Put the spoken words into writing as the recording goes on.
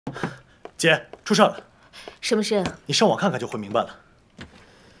姐，出事了。什么事？你上网看看就会明白了。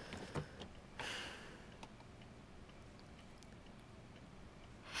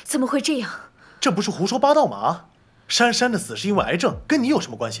怎么会这样？这不是胡说八道吗？珊珊的死是因为癌症，跟你有什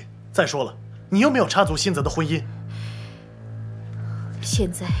么关系？再说了，你又没有插足新泽的婚姻。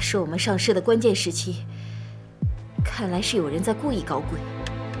现在是我们上市的关键时期，看来是有人在故意搞鬼。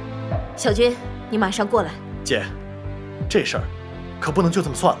小军，你马上过来。姐，这事儿可不能就这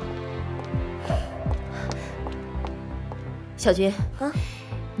么算了。小军，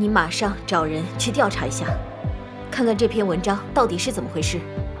你马上找人去调查一下，看看这篇文章到底是怎么回事。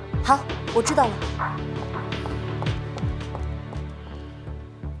好，我知道了。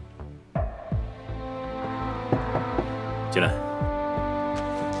进来。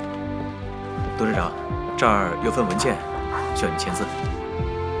董事长，这儿有份文件，需要你签字。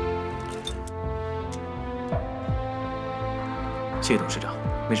谢谢董事长，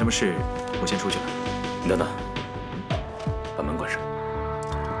没什么事，我先出去了。你等等，把门关上。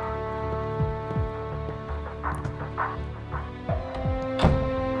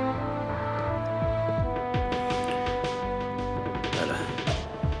来来，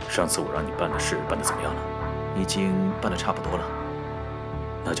上次我让你办的事办得怎么样了？已经办得差不多了。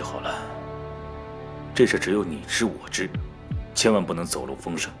那就好了。这事只有你知我知，千万不能走漏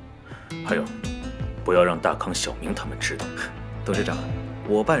风声。还有，不要让大康、小明他们知道。董事长，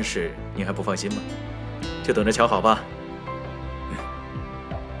我办事您还不放心吗？就等着瞧好吧。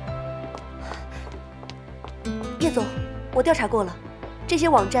叶总，我调查过了，这些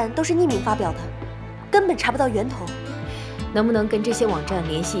网站都是匿名发表的，根本查不到源头。能不能跟这些网站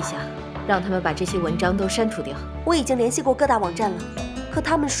联系一下，让他们把这些文章都删除掉？我已经联系过各大网站了，可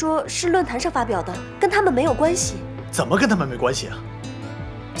他们说是论坛上发表的，跟他们没有关系。怎么跟他们没关系啊？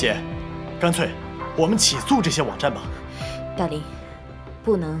姐，干脆我们起诉这些网站吧。大林，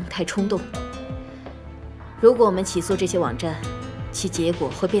不能太冲动。如果我们起诉这些网站，其结果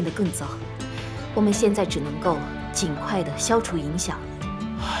会变得更糟。我们现在只能够尽快的消除影响。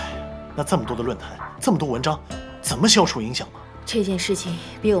唉，那这么多的论坛，这么多文章，怎么消除影响呢？这件事情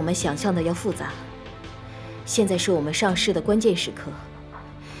比我们想象的要复杂。现在是我们上市的关键时刻，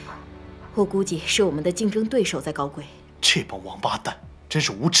我估计是我们的竞争对手在搞鬼。这帮王八蛋真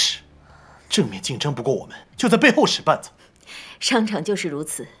是无耻！正面竞争不过我们，就在背后使绊子。商场就是如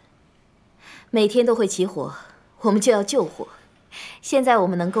此，每天都会起火，我们就要救火。现在我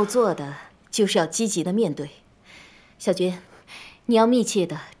们能够做的，就是要积极的面对。小军，你要密切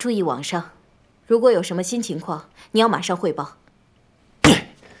的注意网上，如果有什么新情况，你要马上汇报。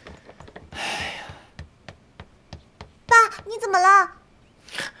爸，你怎么了？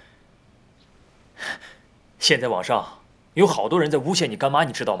现在网上有好多人在诬陷你干妈，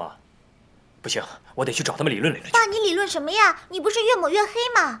你知道吗？不行，我得去找他们理论理论去。爸，你理论什么呀？你不是越抹越黑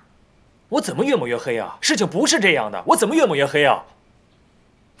吗？我怎么越抹越黑啊？事情不是这样的，我怎么越抹越黑啊？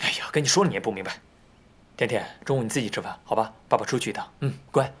哎呀，跟你说了你也不明白。甜甜，中午你自己吃饭，好吧？爸爸出去一趟。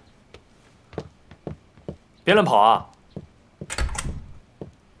乖，别乱跑啊！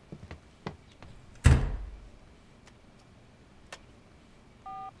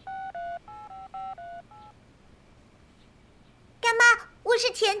干妈，我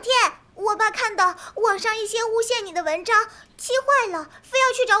是甜甜。我爸看到网上一些诬陷你的文章，气坏了，非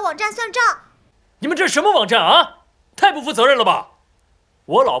要去找网站算账。你们这是什么网站啊？太不负责任了吧！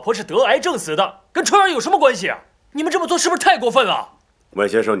我老婆是得癌症死的，跟春儿有什么关系啊？你们这么做是不是太过分了？魏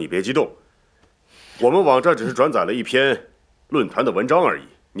先生，你别激动，我们网站只是转载了一篇论坛的文章而已，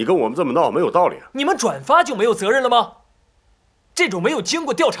你跟我们这么闹没有道理啊！你们转发就没有责任了吗？这种没有经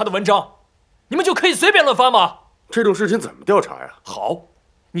过调查的文章，你们就可以随便乱发吗？这种事情怎么调查呀？好，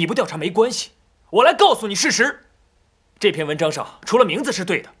你不调查没关系，我来告诉你事实。这篇文章上除了名字是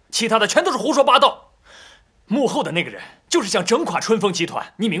对的，其他的全都是胡说八道。幕后的那个人就是想整垮春风集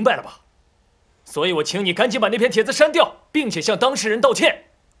团，你明白了吧？所以我请你赶紧把那篇帖子删掉，并且向当事人道歉。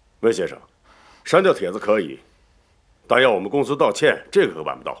魏先生，删掉帖子可以，但要我们公司道歉，这个可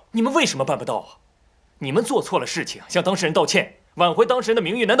办不到。你们为什么办不到啊？你们做错了事情，向当事人道歉，挽回当事人的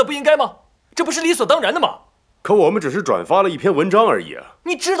名誉，难道不应该吗？这不是理所当然的吗？可我们只是转发了一篇文章而已啊！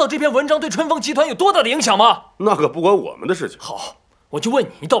你知道这篇文章对春风集团有多大的影响吗？那可不关我们的事情。好，我就问你，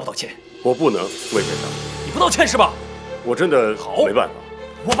你道不道歉？我不能，魏先生。你不道歉是吧？我真的没办法。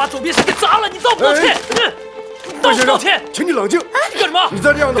我把左边鞋给砸了，你道不道歉？道不道歉？请你冷静。你干什么？你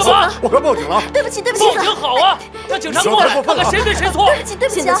再这样的话，我要报警了。对不起，对不起。报警好啊，让警察过来，看看谁对谁错。对不起，对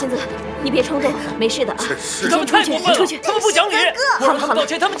不起。现在，你别冲动，没事的啊。他们太过分了，他们不讲理。我让他们道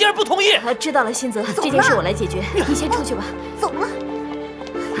歉，他们竟然不同意。知道了，新泽，这件事我来解决，你先出去吧。走了，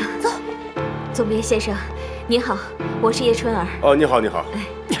走。总编先生，您好，我是叶春儿。哦，你好，你好。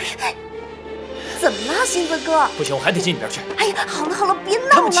新泽哥。不行，我还得进里边去。哎呀，好了好了，别闹了。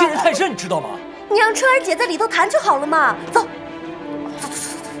他们欺人太甚，你知道吗？你让春儿姐在里头谈就好了嘛。走。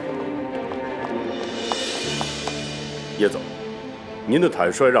叶总，您的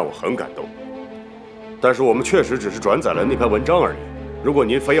坦率让我很感动。但是我们确实只是转载了那篇文章而已。如果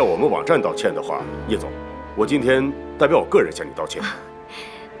您非要我们网站道歉的话，叶总，我今天代表我个人向你道歉。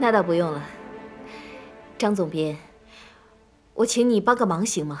那倒不用了，张总编，我请你帮个忙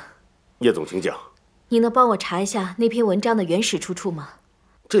行吗？叶总，请讲。你能帮我查一下那篇文章的原始出处吗？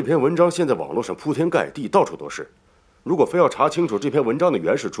这篇文章现在网络上铺天盖地，到处都是。如果非要查清楚这篇文章的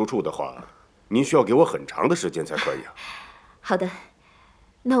原始出处的话，您需要给我很长的时间才可以啊。好的，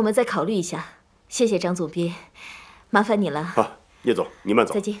那我们再考虑一下。谢谢张总编，麻烦你了。啊，叶总，你慢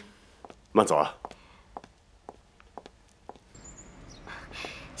走。再见。慢走啊。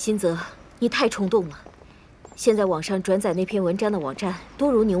新泽，你太冲动了。现在网上转载那篇文章的网站多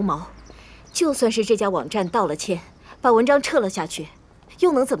如牛毛，就算是这家网站道了歉，把文章撤了下去，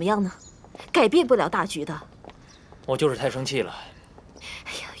又能怎么样呢？改变不了大局的。我就是太生气了。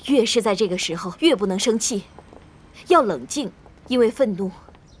哎呀，越是在这个时候，越不能生气，要冷静，因为愤怒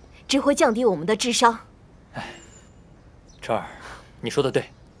只会降低我们的智商。哎，春儿，你说的对，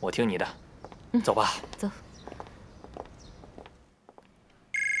我听你的。走吧。走。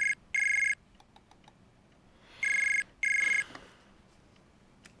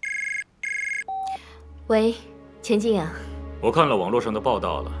喂，钱静啊。我看了网络上的报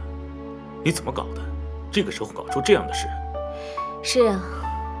道了，你怎么搞的？这个时候搞出这样的事？是啊，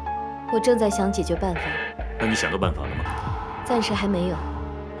我正在想解决办法。那你想到办法了吗？暂时还没有。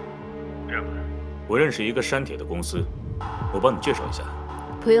这样吧，我认识一个删帖的公司，我帮你介绍一下。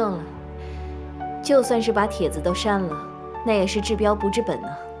不用了，就算是把帖子都删了，那也是治标不治本呢。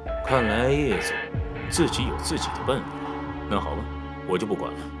看来叶总自己有自己的办法。那好吧，我就不管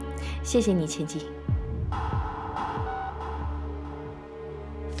了。谢谢你，钱静。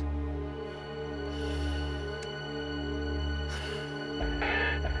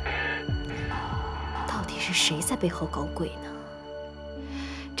到底是谁在背后搞鬼呢？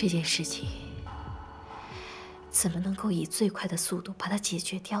这件事情怎么能够以最快的速度把它解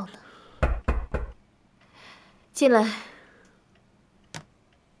决掉呢？进来。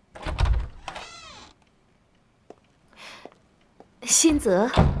新泽，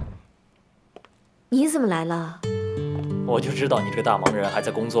你怎么来了？我就知道你这个大忙人还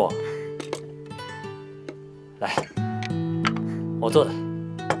在工作。来，我做的，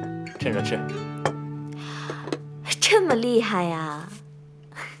趁热吃。这么厉害呀！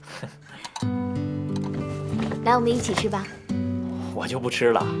来，我们一起吃吧。我就不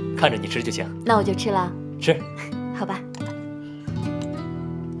吃了，看着你吃就行。那我就吃了。吃。好吧。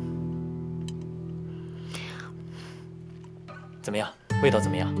怎么样？味道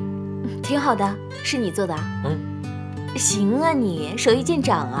怎么样？挺好的，是你做的啊？行啊，你手艺见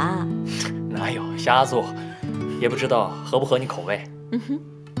长啊。哪有，瞎做，也不知道合不合你口味。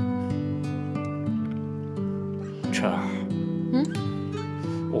晨儿，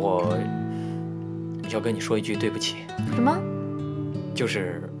我要跟你说一句对不起。什么？就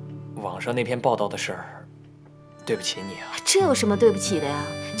是网上那篇报道的事儿，对不起你啊。这有什么对不起的呀？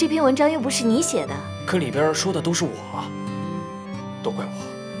这篇文章又不是你写的。可里边说的都是我，都怪我，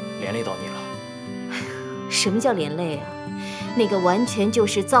连累到你了。什么叫连累啊？那个完全就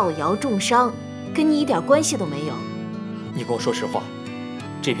是造谣重伤，跟你一点关系都没有。你跟我说实话，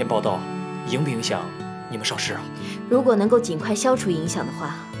这篇报道影不影响你们上市啊？如果能够尽快消除影响的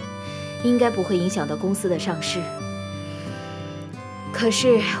话，应该不会影响到公司的上市。可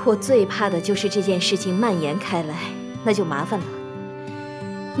是我最怕的就是这件事情蔓延开来，那就麻烦了。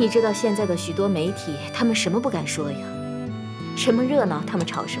你知道现在的许多媒体，他们什么不敢说呀？什么热闹他们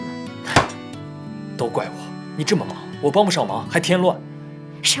吵什么？都怪我，你这么忙，我帮不上忙，还添乱。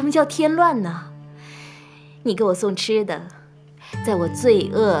什么叫添乱呢？你给我送吃的，在我最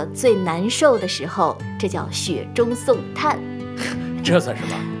饿最难受的时候，这叫雪中送炭。这算什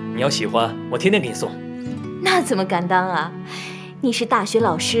么？你要喜欢，我天天给你送。那怎么敢当啊？你是大学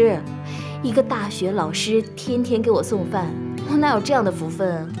老师，一个大学老师天天给我送饭，我哪有这样的福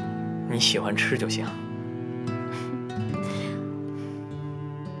分啊？你喜欢吃就行。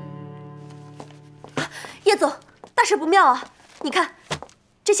叶总，大事不妙啊！你看，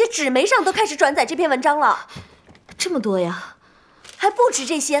这些纸媒上都开始转载这篇文章了。这么多呀？还不止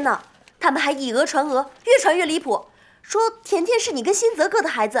这些呢，他们还以讹传讹，越传越离谱，说甜甜是你跟新泽哥的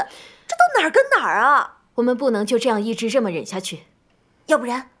孩子，这都哪儿跟哪儿啊？我们不能就这样一直这么忍下去。要不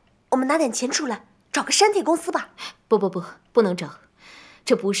然，我们拿点钱出来，找个删帖公司吧。不能找，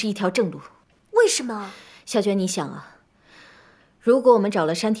这不是一条正路。为什么？小娟，你想啊，如果我们找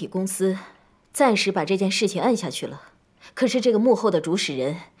了删帖公司，暂时把这件事情按下去了。可是这个幕后的主使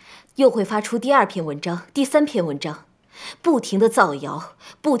人又会发出第2篇文章、第3篇文章，不停的造谣，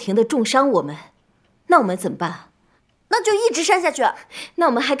不停的重伤我们。那我们怎么办？那就一直删下去。那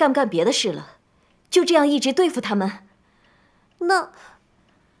我们还干不干别的事了？就这样一直对付他们？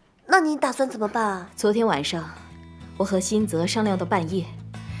那你打算怎么办啊？昨天晚上，我和新泽商量到半夜，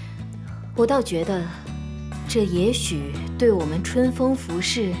我倒觉得，这也许对我们春风服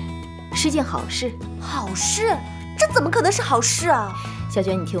饰是件好事。好事？这怎么可能是好事啊？小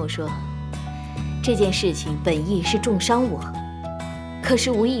娟，你听我说，这件事情本意是重伤我，可是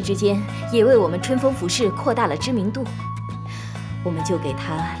无意之间也为我们春风服饰扩大了知名度。我们就给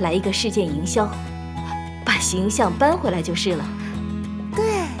他来一个事件营销，把形象搬回来就是了。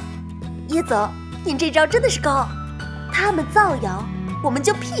对，叶总，您这招真的是高。他们造谣，我们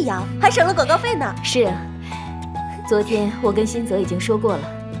就辟谣，还省了广告费呢。是啊，昨天我跟新泽已经说过了，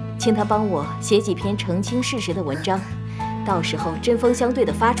请他帮我写几篇澄清事实的文章，到时候针锋相对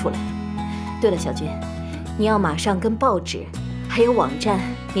的发出来。对了，小娟，你要马上跟报纸还有网站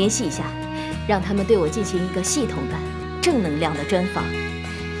联系一下，让他们对我进行一个系统的正能量的专访。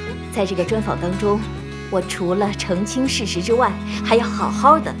在这个专访当中，我除了澄清事实之外，还要好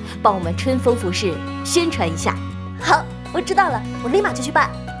好的帮我们春风服饰宣传一下。好，我知道了，我立马就去办。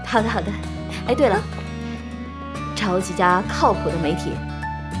好的，好的。哎，对了，找几家靠谱的媒体。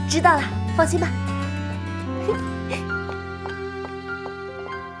知道了，放心吧。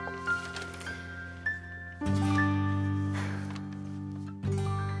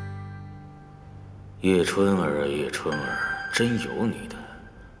叶春儿啊，叶春儿，真有你的！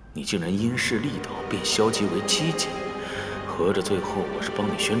你竟然因势利导，变消极为积极，合着最后我是帮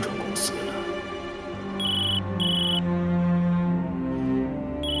你宣传公司了。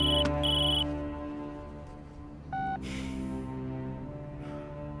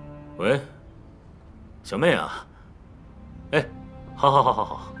喂，小妹啊，哎，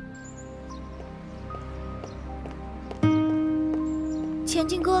好。前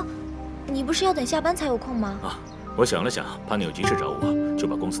进哥，你不是要等下班才有空吗？啊，我想了想，怕你有急事找我，就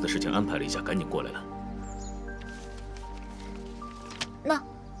把公司的事情安排了一下，赶紧过来了。那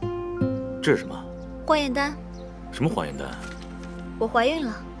这是什么？化验单。什么化验单？我怀孕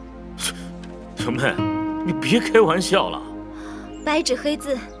了。小妹，你别开玩笑了。白纸黑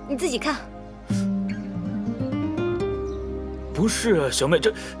字，你自己看。不是啊，小妹，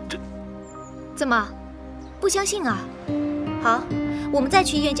这怎么不相信啊？好，我们再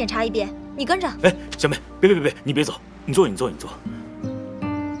去医院检查一遍，你跟着。哎，小妹，别，你别走，你坐。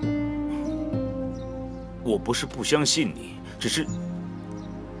我不是不相信你，只是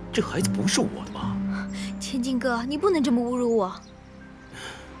这孩子不是我的吧？千金哥，你不能这么侮辱我。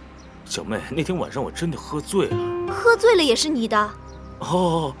小妹，那天晚上我真的喝醉了。喝醉了也是你的。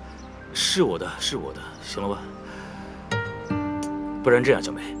哦，是我的，行了吧？不然这样，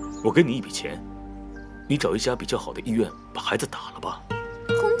小妹，我给你一笔钱，你找一家比较好的医院把孩子打了吧。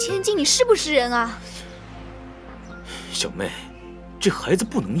洪千金，你是不是人啊？小妹，这孩子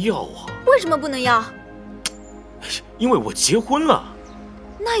不能要啊。为什么不能要？因为我结婚了。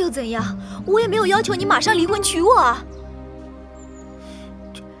那又怎样？我也没有要求你马上离婚娶我啊。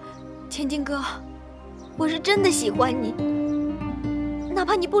千金哥，我是真的喜欢你，哪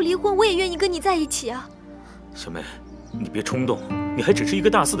怕你不离婚，我也愿意跟你在一起啊。小妹，你别冲动，你还只是一个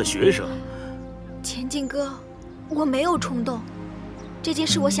大4的学生。千金哥，我没有冲动，这件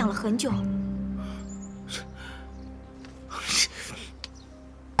事我想了很久。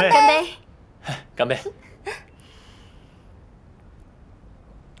干杯！干杯！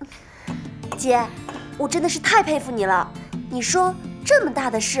姐，我真的是太佩服你了。你说这么大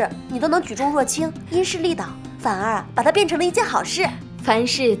的事，你都能举重若轻，因势利导，反而把它变成了一件好事。凡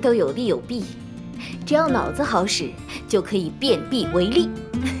事都有利有弊，只要脑子好使，就可以变弊为利。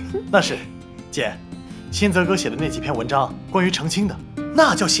那是，姐，新泽哥写的那几篇文章关于澄清的，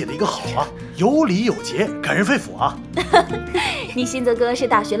那叫写的一个好啊，有理有节，感人肺腑啊。你新泽哥是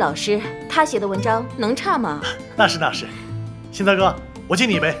大学老师，他写的文章能差吗？那是，新泽哥，我敬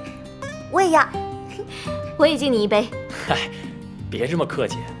你一杯。我也要。我也敬你一杯。嗨，别这么客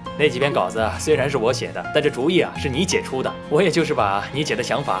气。那几篇稿子虽然是我写的，但这主意啊是你姐出的，我也就是把你姐的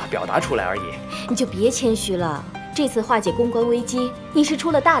想法表达出来而已。你就别谦虚了，这次化解公关危机，你是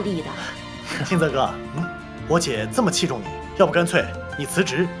出了大力的。新泽哥，我姐这么器重你，要不干脆你辞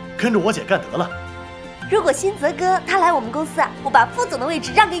职跟着我姐干得了。如果新泽哥他来我们公司，我把副总的位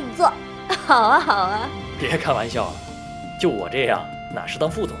置让给你做。好啊。别开玩笑了，就我这样哪是当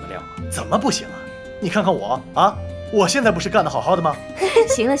副总的料啊？怎么不行啊？你看看我啊，我现在不是干得好好的吗？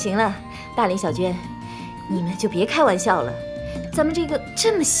行了，大林小娟，你们就别开玩笑了。咱们这个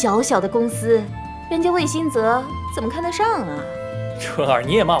这么小小的公司，人家魏新泽怎么看得上啊？春儿，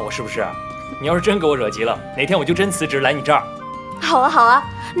你也骂我是不是？你要是真给我惹急了，哪天我就真辞职来你这儿。好啊好啊，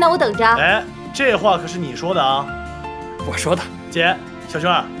那我等着。哎，这话可是你说的啊！我说的。姐，小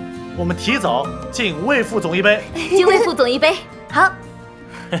娟儿，我们提早敬魏副总一杯。敬魏副总一杯。好，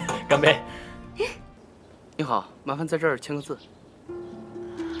干杯。你好，麻烦在这儿签个字。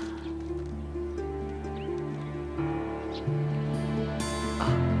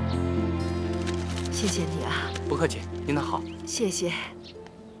谢谢你啊。不客气，您的好。谢谢。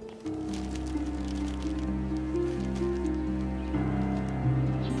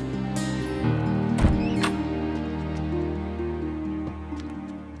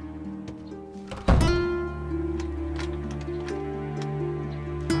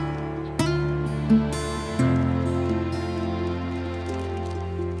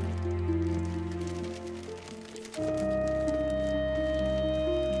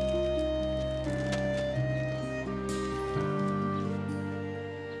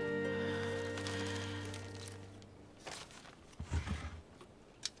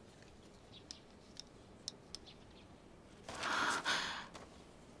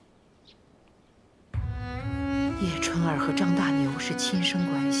叶春儿和张大牛是亲生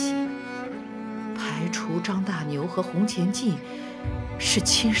关系，排除张大牛和洪前进是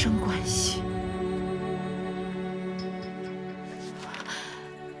亲生关系。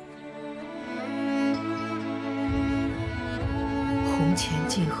洪前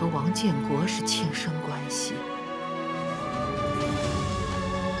进和王建国是亲生关系，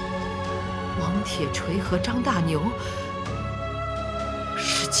王铁锤和张大牛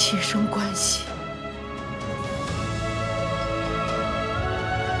是亲生关系。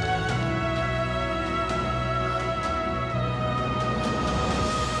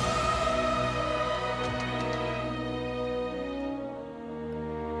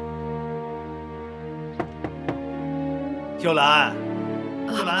秀兰，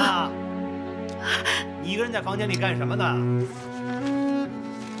秀兰啊，你一个人在房间里干什么呢？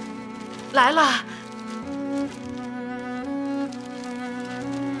来了。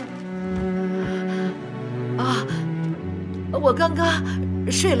啊，我刚刚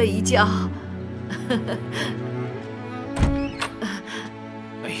睡了一觉。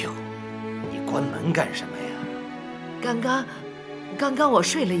哎呦，你关门干什么呀？刚刚我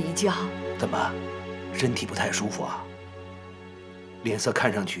睡了一觉。怎么，身体不太舒服啊？脸色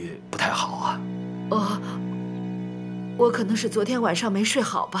看上去不太好啊。我可能是昨天晚上没睡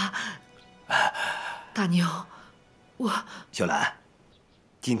好吧。大牛，秀兰，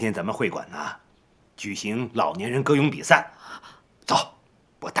今天咱们会馆呢举行老年人歌咏比赛，走，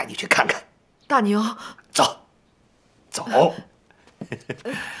我带你去看看。大牛，走，走。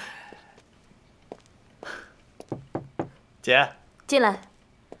姐，进来。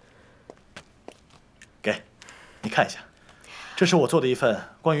给，你看一下。这是我做的一份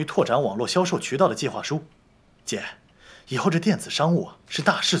关于拓展网络销售渠道的计划书，姐，以后这电子商务是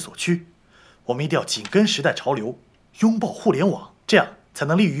大势所趋，我们一定要紧跟时代潮流，拥抱互联网，这样才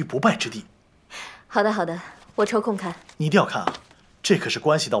能立于不败之地。好的好的，我抽空看。你一定要看啊，这可是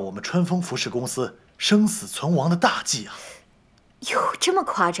关系到我们春风服饰公司生死存亡的大计啊！有这么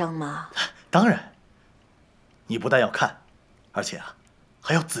夸张吗？当然，你不但要看，而且啊，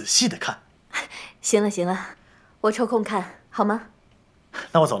还要仔细的看。行了行了，我抽空看。好吗？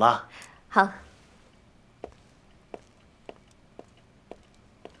那我走了。好。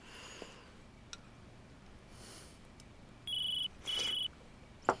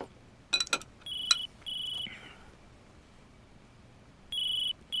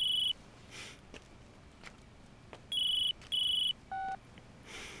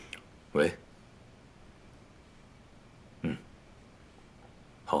喂。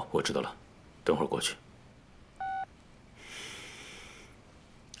好，我知道了，等会儿过去。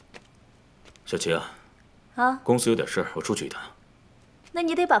小齐啊，公司有点事儿，我出去一趟。那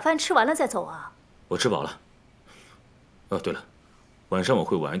你得把饭吃完了再走啊。我吃饱了。哦，对了，晚上我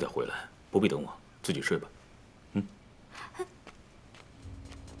会晚一点回来，不必等我，自己睡吧。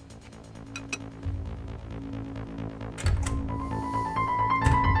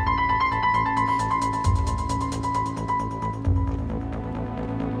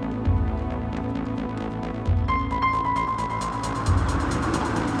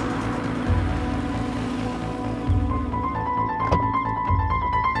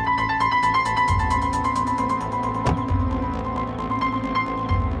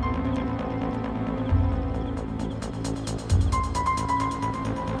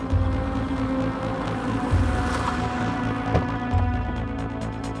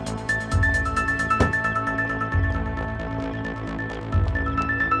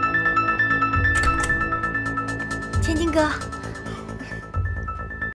千金哥。